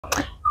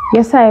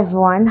Yes, hi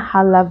everyone,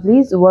 how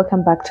lovelies.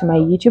 Welcome back to my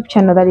YouTube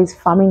channel that is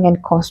Farming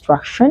and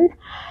Construction.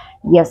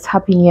 Yes,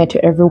 happy new year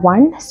to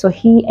everyone. So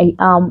here I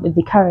am with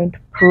the current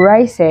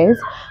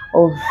prices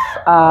of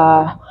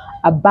a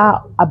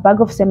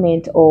bag of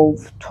cement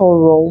of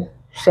Tororo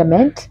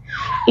cement.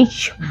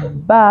 Each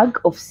bag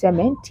of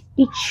cement,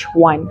 each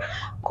one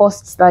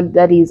costs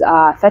that is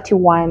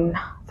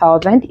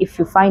 31,000. If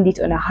you find it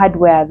on a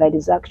hardware that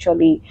is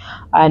actually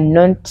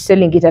not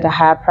selling it at a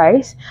higher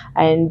price,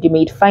 and you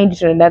may find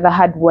it on another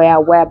hardware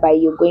whereby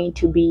you're going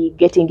to be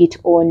getting it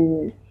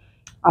on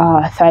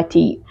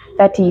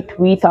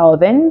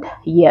 33,000.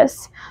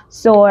 Yes,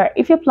 so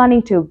if you're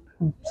planning to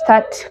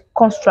start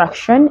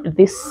construction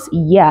this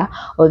year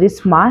or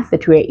this month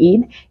that we're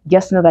in,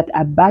 just know that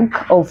a bag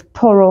of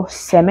Tororo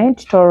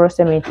cement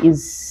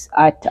is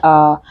at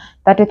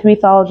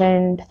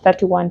 33,000,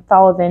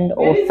 31,000,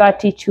 or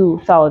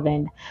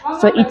 32,000.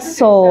 So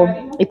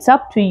it's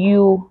up to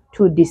you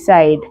to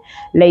decide,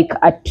 like,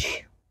 at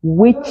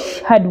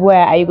which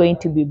hardware are you going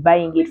to be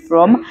buying it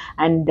from,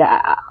 and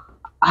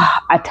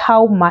at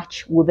how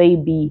much will they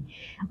be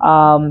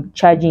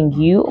charging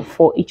you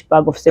for each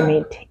bag of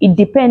cement. It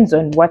depends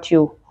on what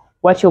you're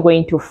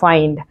going to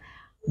find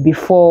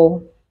before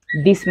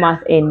this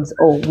month ends.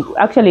 Oh,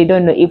 actually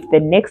don't know if the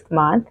next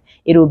month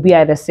it will be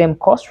at the same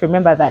cost.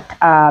 Remember that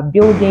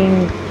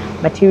building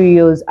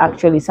materials,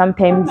 actually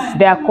sometimes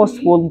their costs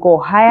will go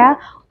higher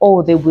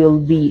or they will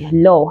be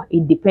low.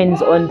 It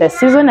depends on the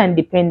season and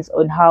depends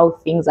on how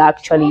things are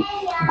actually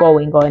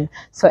going on.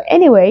 So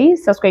anyway,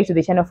 subscribe to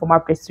the channel for more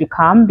updates to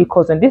come,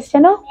 because on this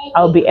channel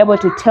I'll be able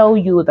to tell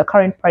you the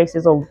current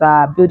prices of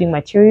the building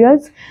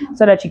materials,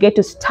 so that you get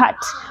to start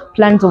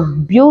plans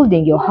of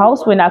building your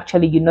house when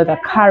actually you know the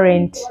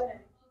current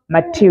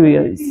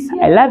materials.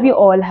 I love you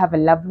all. Have a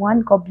loved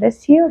one. God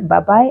bless you. Bye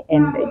bye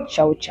and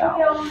ciao ciao.